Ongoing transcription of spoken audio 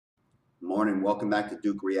Morning. Welcome back to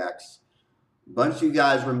Duke Reacts. A bunch of you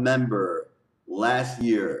guys remember last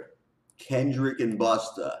year, Kendrick and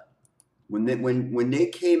BUSTA. When they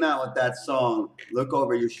came out with that song, Look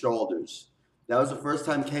Over Your Shoulders, that was the first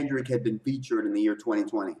time Kendrick had been featured in the year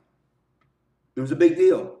 2020. It was a big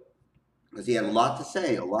deal because he had a lot to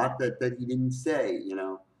say, a lot that he didn't say,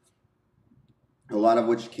 a lot of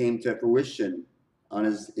which came to fruition on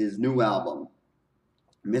his new album,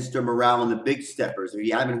 Mr. Morale and the Big Steppers. If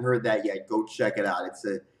you haven't heard that yet, go check it out. It's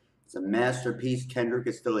a masterpiece. Kendrick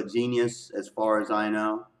is still a genius as far as I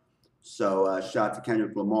know. So shout to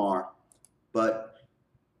Kendrick Lamar. But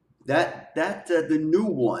the new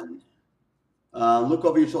one, Look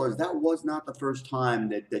Over Your Shoulders, that was not the first time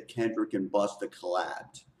that Kendrick and BUSTA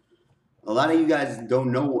collabed. A lot of you guys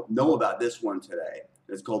don't know about this one today.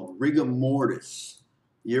 It's called RIGAMORTIS.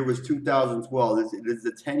 The year was 2012. This is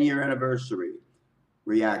the 10-year anniversary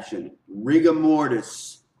reaction.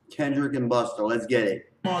 RIGAMORTIS, Kendrick and BUSTA. Let's get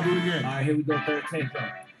it. Come on, do it again. All right, here we go. Third take.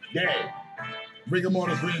 Yeah.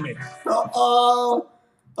 RIGAMORTIS remix. Uh-oh.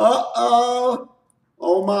 Uh-oh.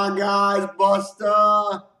 Oh, my guys,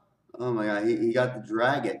 BUSTA. Oh, my God. He got the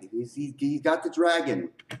dragon. He's got the dragon.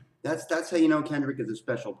 That's how you know Kendrick is a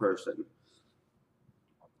special person.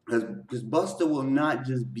 Because BUSTA will not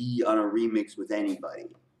just be on a remix with anybody.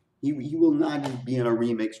 He will not just be in a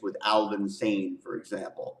remix with Alvin Sane, for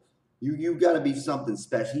example. You've got to be something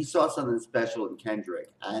special. He saw something special in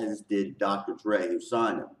Kendrick, as did Dr. Dre, who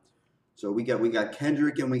signed him. So we got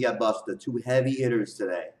Kendrick and we got BUSTA, two heavy hitters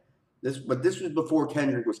today. But this was before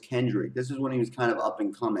Kendrick was Kendrick. This is when he was kind of up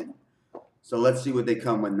and coming. So let's see what they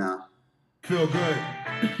come with now. Feel good.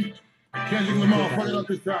 Kendrick Lamar, fuck it up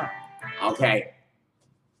this time. Okay.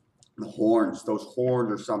 The horns. Those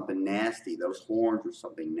horns are something nasty. Those horns are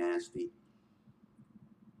something nasty.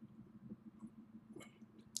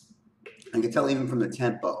 I can tell even from the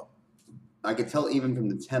tempo. I can tell even from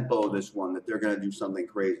the tempo of this one that they're going to do something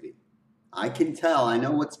crazy. I can tell. I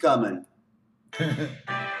know what's coming.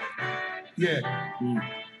 Yeah. You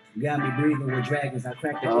got me breathing with dragons. I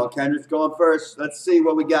cracked it. Oh, Kendrick's going first. Let's see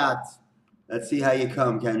what we got. Let's see how you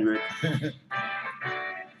come, Kendrick.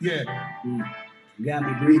 Yeah. You got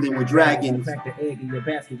me Breathing with dragons. I cracked the egg in your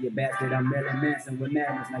basket, you bastard. I'm Marilyn Manson with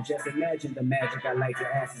madness. Now just imagine the magic I like to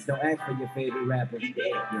ask. Don't ask for your favorite rapper.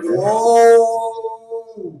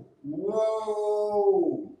 Whoa!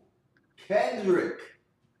 Whoa! Kendrick,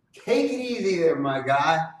 take it easy there, my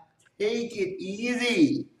guy. Take it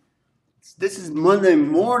easy. This is Monday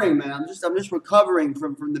morning, man. I'm just recovering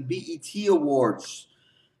from the BET Awards.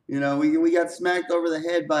 You know, we got smacked over the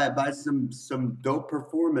head by some dope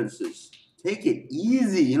performances. Take it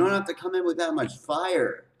easy. You don't have to come in with that much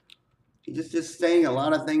fire. You're just saying a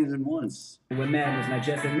lot of things at once. With madness, now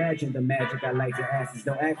just imagine the magic I like to ask.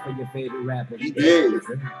 Don't ask for your favorite rapper. He did.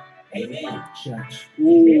 Amen. Church.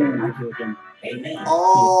 Ooh. I killed him. Amen.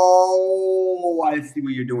 Oh, I see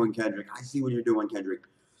what you're doing, Kendrick. I see what you're doing, Kendrick.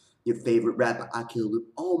 Your favorite rapper, I killed him.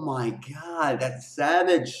 Oh my God, that's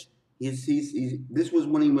savage. This was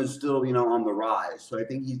when he was still, on the rise. So I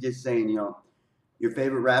think he's just saying, your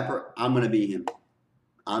favorite rapper, I'm gonna be him.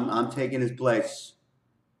 I'm taking his place.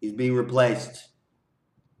 He's being replaced.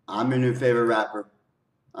 I'm your new favorite rapper.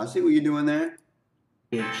 I see what you're doing there.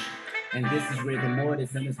 Bitch. And this is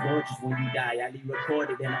RIGAMORTIS, and it's gorgeous when you die. I need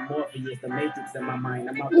recorded and I'm Morpheus, the Matrix in my mind.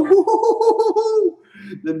 I'm out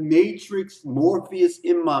The Matrix, Morpheus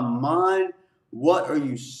in my mind. What are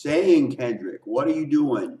you saying, Kendrick? What are you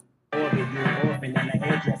doing? Orbit, you an orphan and an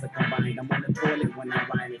hairdresser combined. I'm on the toilet when I'm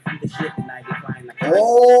rhyming. If you the shit, then I decline. Like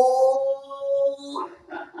oh!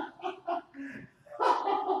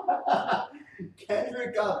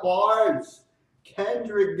 Kendrick got bars.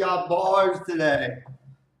 Kendrick got bars today.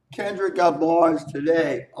 Kendrick got bars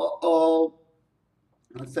today. Uh-oh.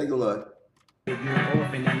 Let's take a look. you an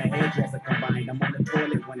orphan and a hairdresser combined. I'm on the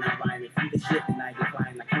toilet when I'm rhyming. If you the shit, then I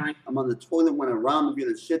decline. Like I'm on the toilet when I rhyme. If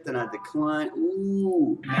you're the shit, then I decline.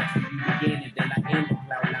 Ooh. Next you begin it, then I end the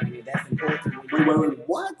cloud nine. And that's important. Wait,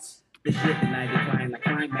 what? The shit, then I decline. Like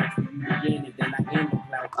climax when you begin it, then I end the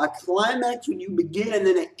cloud. A climax when you begin and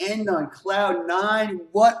then it end on cloud nine?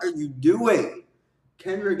 What are you doing?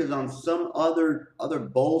 Kendrick is on some other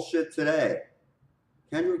bullshit today.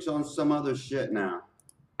 Kendrick's on some other shit now.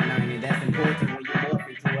 And that's important when you morph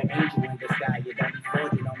into an angel in the sky. You don't be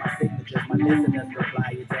forging on my signatures. My listeners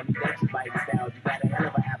reply. You tell me that you bite style. You got a hell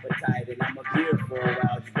of an appetite, and I'm a beer for a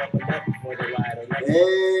while. Just buckle up before the ride.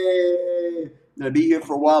 Hey, gonna be here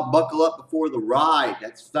for a while. Buckle up before the ride.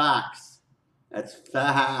 That's facts. That's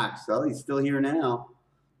facts. Well, he's still here now.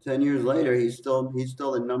 10 years later, he's still the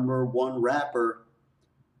 #1 rapper.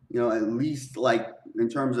 At least like in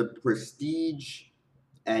terms of prestige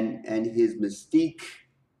and his mystique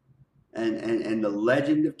and the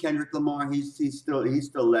legend of Kendrick Lamar, he's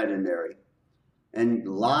still legendary. And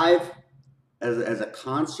live as a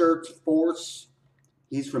concert force,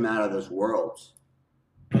 he's from out of this world.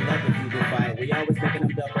 Love if you defy. We always making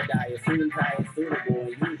them double die. As soon as I is suitable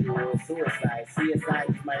and usual is suicide. CSI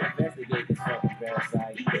just might investigate this fucking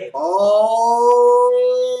parasite. Oh,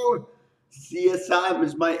 CSI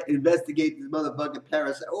just might investigate this motherfucking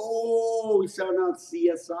parasite. Oh, we shout out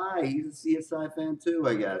CSI. He's a CSI fan too,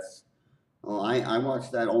 I guess. Well, I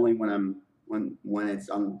watch that only when it's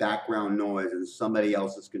on background noise and somebody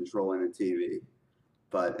else is controlling the TV.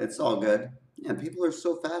 But it's all good. Yeah, people are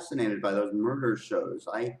so fascinated by those murder shows.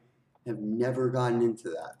 I have never gotten into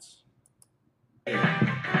that.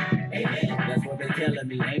 Amen. That's what they telling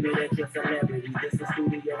me. Aim it at your celebrity. This is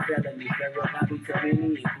studio felony. Pharaoh not be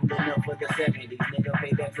telling me. Cool enough for the 70s. Nigga,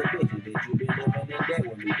 payback's a bitch. Bitch, you been living in debt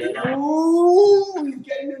with me. Ooh,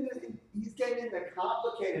 he's getting into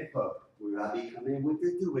complicated folk. Where I be coming with the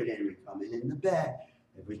do it and we coming in the bed.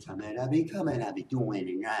 Every time that I be coming, I be doing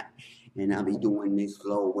it right. And I be doing this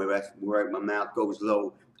flow where my mouth goes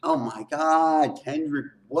low. Oh my God, Kendrick,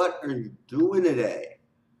 what are you doing today?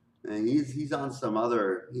 And he's on some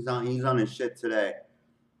other, he's on his shit today.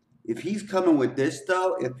 If he's coming with this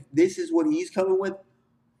though, if this is what he's coming with,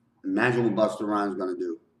 imagine what Busta Rhymes gonna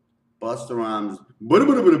do. Busta Rhymes,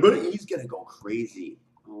 he's gonna go crazy.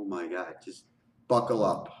 Oh my God, just buckle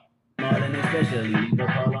up. Marlon especially, leave a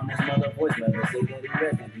call on this mother voicemail to say that he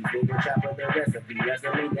rest in peace. They go chop up the recipe,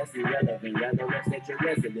 wrestling, that's irrelevant. Rather rest at your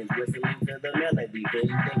residence, whistling to the melody. Couldn't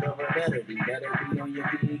think of a melody, better be on your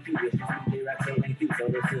B&Q. It's just DJ Rock so ain't cute, so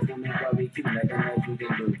the system and barbecue, nothing else you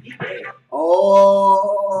can do.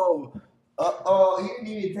 Oh, he didn't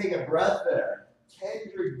even take a breath there.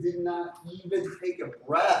 Kendrick did not even take a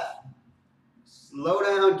breath. Slow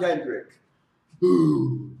down, Kendrick.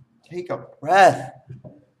 Take a breath.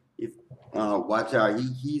 Watch out.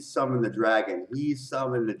 He's summoned the dragon. He's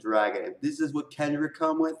summoned the dragon. If this is what Kendrick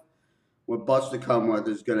come with, what Busta come with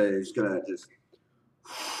is gonna just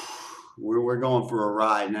we're going for a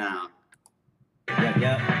ride now.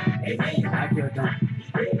 Yep. Amen. I killed them.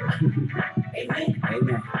 Amen.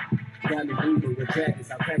 Got me breathing with dragons.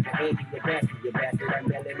 I'll crack the egg in your basket. You bastard, I'm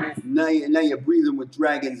Marilyn Manson. Now you're breathing with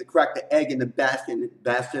dragons. To crack the egg in the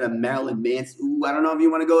basket of Marilyn Manson. Ooh, I don't know if you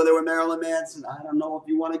want to go there with Marilyn Manson. I don't know if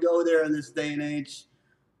you want to go there in this day and age.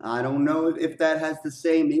 I don't know if that has the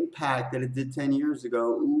same impact that it did 10 years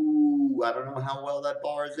ago. Ooh, I don't know how well that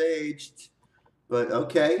bar is aged. But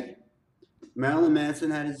okay. Marilyn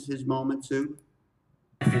Manson had his moment too.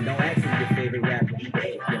 Don't ask me your favorite rapper.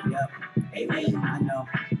 Yep. Amen. I know.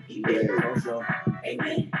 Also,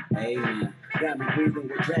 amen. Got me breathing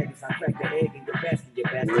with dragons. I crack the egg in your basket.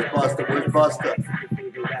 Where's Busta? Where's Busta?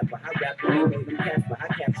 I rap when they made them Casper. I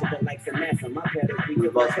capture the likes of NASA. My pedigree to the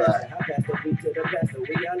Busta? I pass the weed to the pastor.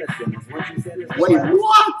 We all are sinners. Once you said it's Wait,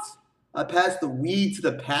 what? I passed the weed to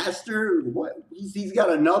the pastor? What? He's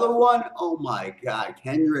got another one? Oh my God,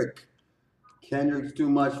 Kendrick's too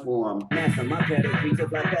much for him. Master, my pedigree to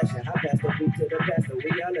my passion. I pass the weed to the pastor.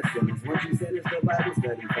 We all are sinners. Once you said it's the Bible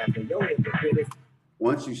study faster. Yo, hypocrite.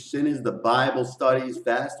 Once you sentence the Bible studies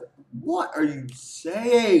faster. What are you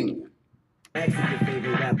saying? Ask your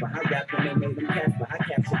favorite rapper. I rap when they made them Casper. I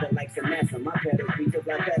capture the likes of NASA. My pedigree to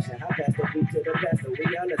my passion. I pass the beat to the pastor. We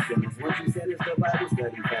all are sinners. Once you sentence the Bible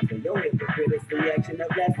study faster. Yo, hypocrite is the reaction of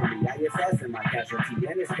blasphemy. I assassin my casualty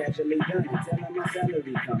and it's casually done. And tell them my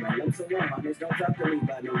salary coming. I'm so honest. Don't talk to me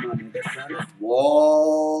about no money. The sun is.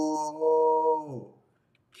 Whoa.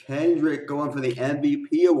 Kendrick going for the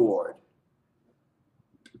MVP award.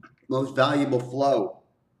 Most valuable flow.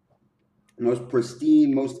 Most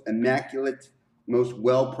pristine, most immaculate, most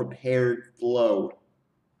well-prepared flow.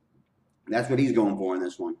 That's what he's going for in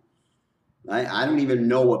this one. I don't even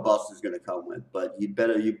know what Busta's going to come with, but you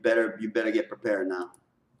better get prepared now.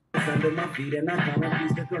 Under my feet and I come and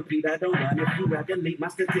piece to compete. I don't run if you I delete my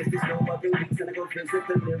statistics go up in weeks and I go visit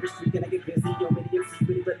the lyrics streak and I get busy. Yo, many MC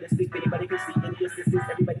pretty realistic. Anybody can see any assistance.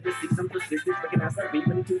 Everybody can see some persistence. Recognize I beat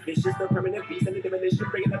money too vicious. The permanent beast and the demolition.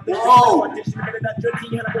 Bringing up the Whoa! audition. Better not your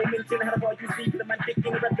tea. Had a boy mention. Had a boy you see. Put my dick in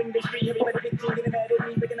the rap industry. Everybody been chinging mad at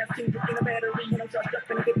me. Recognize Kendrick in a battery. And I'm charged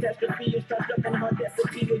up in a catastrophe. It's charged up in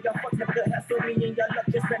audacity. Y'all fucks never could hassle me. And y'all luck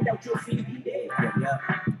just ran out your feet. Yeah.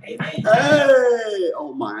 Amen. Hey!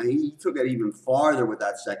 Oh my, he took it even farther with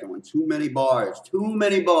that second one. Too many bars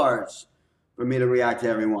for me to react to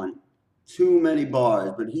everyone. Too many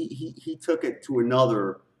bars, but he took it to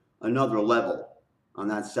another level on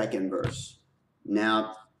that second verse.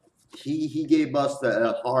 Now, he gave Busta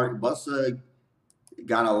a hard. Busta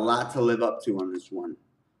got a lot to live up to on this one.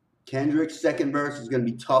 Kendrick's second verse is going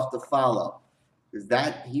to be tough to follow. Because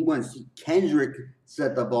Kendrick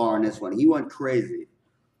set the bar on this one. He went crazy.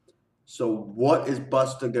 So what is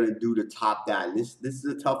Busta going to do to top that? This is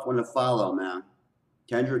a tough one to follow, man.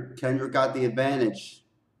 Kendrick got the advantage.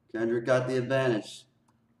 Kendrick got the advantage.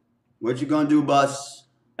 What you going to do, Bus?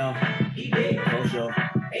 He did, for sure.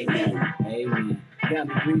 Amen. Amen. Got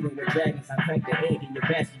me breathing with dragons. I cracked the egg in your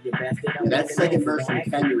basket, you bastard. Yeah, that second verse from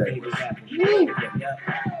Kendrick.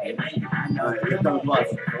 Alright, here comes Bus.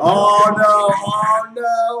 Oh no!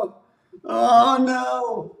 Oh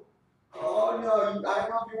no! Oh no! I don't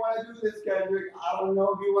know if you want to do this, Kendrick. I don't know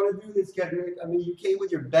if you want to do this, Kendrick. I mean, you came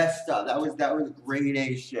with your best stuff. That was grade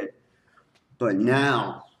A shit. But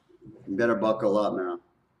now, you better buckle up now.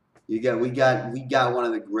 We got one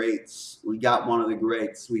of the greats. We got one of the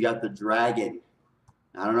greats. We got the Dragon.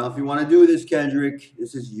 I don't know if you want to do this, Kendrick.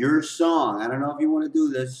 This is your song. I don't know if you want to do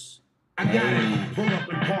this. I got it. Pull up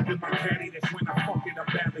and park in my caddy. That's when I fuck it up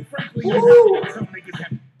badly. Frankly, you some niggas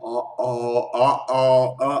have.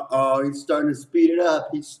 He's starting to speed it up.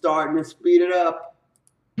 He's starting to speed it up.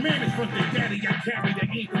 Man, it's from the daddy. I carry the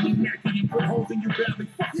ink and you Mackie. You put holes in your belly.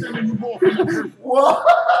 Fuck selling you more from the first. Whoa!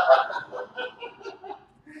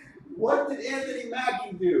 What did Anthony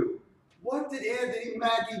Mackie do? What did Anthony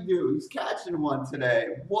Mackie do? He's catching one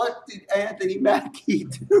today. What did Anthony Mackie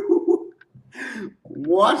do?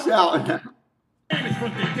 Watch out now. Man, it's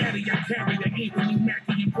from the daddy. I carry the ink and you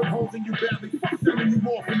Mackie. You put holes in your belly. Fuck selling you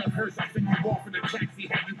more from the hearse. I send you off in a taxi.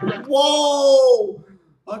 Have you blood? Whoa!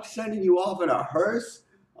 I'm sending you off in a hearse?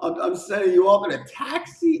 I'm sending you off in a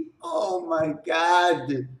taxi? Oh my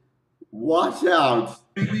God. Watch out.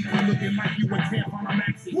 Baby, you looking like you a tamp on a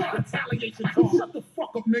maxi. What? Retaliation call. Shut the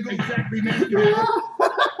fuck up, nigga. Exactly, man.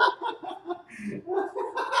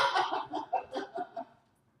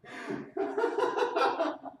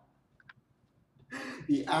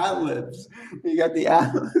 The ad-libs. You got the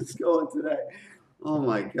ad-libs going today. Oh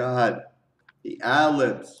my God. The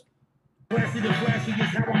ad-libs. Classy the flashy is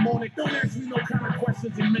how I'm on it. Don't ask me no kind of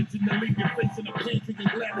questions and mention to leave your face in the pantry and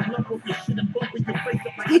gladly lump up your shit and bump in your face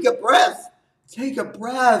up like. Take a breath. Take a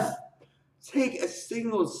breath. Take a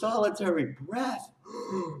single solitary breath.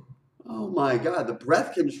 Oh my God, the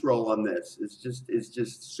breath control on this is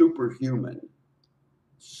just superhuman.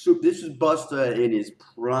 This is Busta in his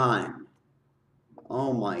prime.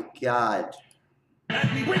 Oh my God.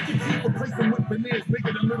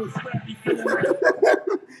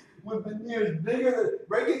 With veneers bigger than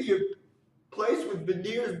breaking your place with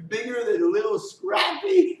veneers bigger than Little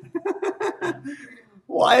Scrappy.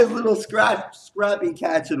 Why is Little Scrappy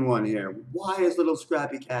catching one here? Why is Little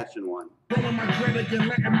Scrappy catching one?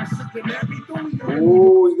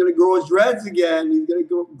 Oh, he's gonna grow his dreads again. He's gonna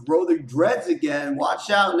grow the dreads again. Watch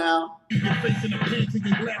out now. Hey!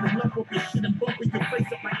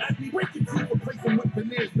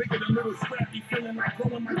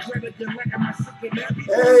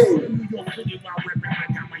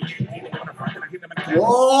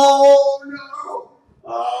 Whoa, no!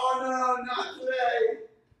 Oh no, not today.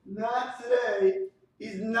 Not today.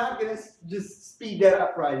 He's not gonna just speed that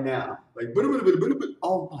up right now. Like,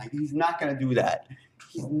 oh my, he's not gonna do that.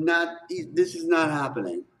 He's not. This is not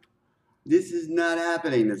happening. This is not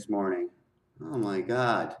happening this morning. Oh my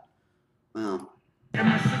God. Wow.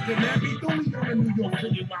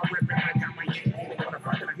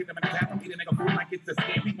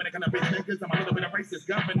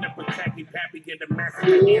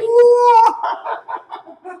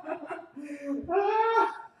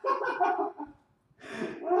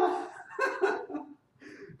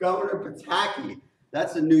 Governor Pataki.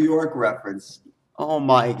 That's a New York reference. Oh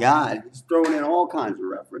my God. He's throwing in all kinds of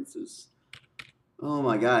references. Oh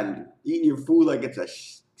my God. Eating your food like it's a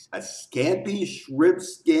scampi, shrimp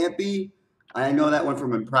scampi. I know that one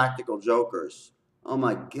from Impractical Jokers. Oh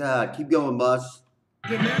my God. Keep going, Bus.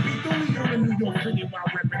 He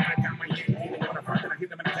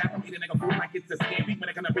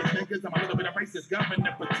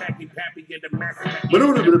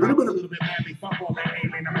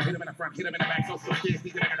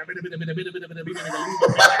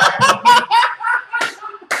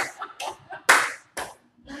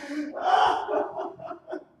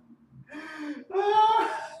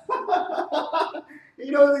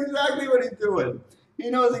knows exactly what he's doing. He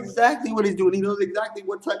knows exactly what he's doing. He knows exactly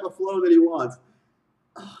what type of flow that he wants.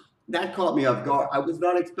 That caught me off guard. I was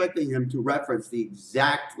not expecting him to reference the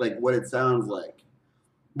exact, like, what it sounds like.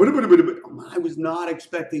 I was not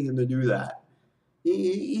expecting him to do that.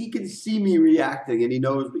 He can see me reacting, and he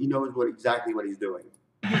knows exactly what he's doing.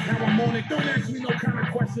 How I'm on it. Don't ask me no kind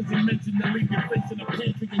of questions and mention to leave your face in the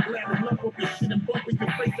pantry and gladly lump up your shit and bump in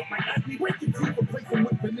your face up like acne. Wait your teeth for placing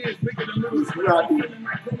with veneers bigger than little squares. I'm feeling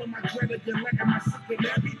like growing my credit and letting my sick and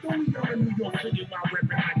every doing on a New York City while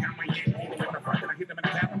repping. I got my hand painted on the front and I hit them in the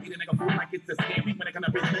tap. I'm eating nigga food like it's a scammy. When it comes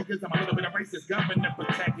to bitch niggas, I'm a little bit of racist. Governor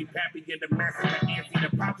protecting Pappy get the massacre antsy.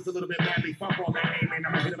 The pop is a little bit badly. Fuck all that amen.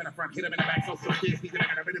 I'm gonna hit him in the front, hit him in the back. Social skills, he's gonna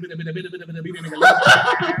get a bit of a nigga.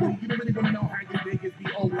 You don't really wanna know how you niggas be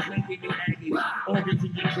always making me aggy. Organs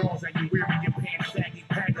in your drawers and you wearing your pants saggy.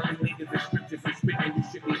 Paggling niggas and scriptures and spitting. You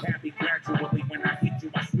should be happy gradually. When I hit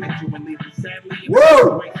you, I split you and leave you sadly.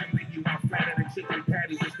 Whoa! Leave you out flatter than chicken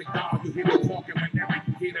patties. It's the dog you hear me talking whenever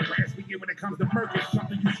you hear the raspy. When it comes to murder, it's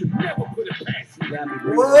something you should never put it past me.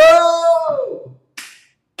 Whoa!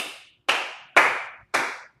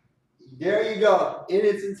 There you go. In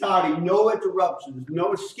its entirety. No interruptions.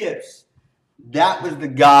 No skips. That was the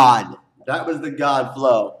God. That was the God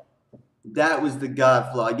flow. That was the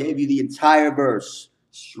God flow. I gave you the entire verse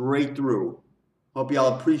straight through. Hope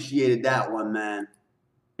y'all appreciated that one, man.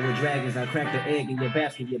 With dragons, I cracked the egg in your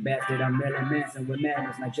basket, you bastard. I'm Marilyn Manson with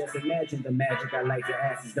madness. Now just imagine the magic I like to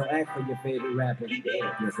ask is don't ask for your favorite rapper. He did.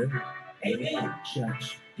 Yes, sir. Amen.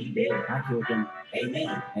 Church. He did. I killed him.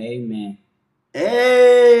 Amen. Amen.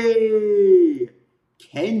 Hey!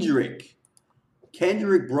 Kendrick.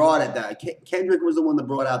 Kendrick brought it down. Kendrick was the one that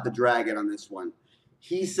brought out the dragon on this one.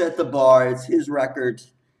 He set the bar. It's his record.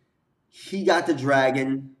 He got the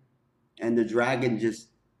dragon, and the dragon just,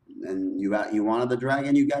 and you wanted the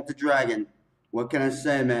dragon, you got the dragon. What can I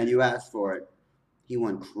say, man? You asked for it. He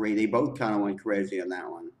went crazy. They both kind of went crazy on that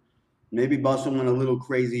one. Maybe Busta went a little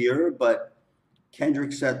crazier, but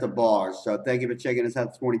Kendrick set the bar. So thank you for checking us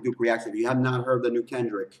out this morning, Duke Reacts. If you have not heard the new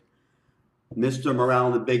Kendrick, Mr. Morale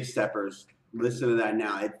and the Big Steppers, listen to that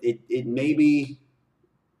now. It maybe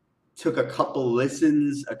took a couple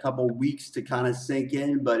listens, a couple weeks to kind of sink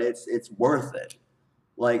in, but it's worth it.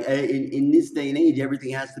 Like in this day and age,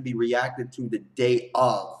 everything has to be reacted to the day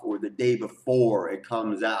of or the day before it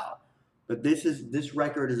comes out. But this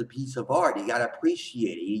record is a piece of art. You gotta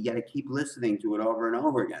appreciate it. You gotta keep listening to it over and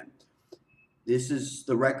over again. This is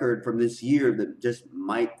the record from this year that just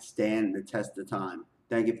might stand the test of time.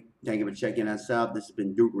 Thank you for checking us out. This has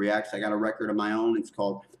been Duke Reacts. I got a record of my own. It's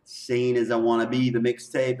called Sane As I Wanna Be, the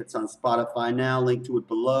mixtape. It's on Spotify now. Link to it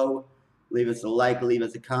below. Leave us a like, leave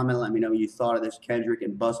us a comment. Let me know what you thought of this Kendrick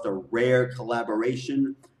and Busta rare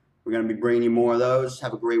collaboration. We're going to be bringing you more of those.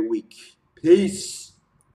 Have a great week. Peace.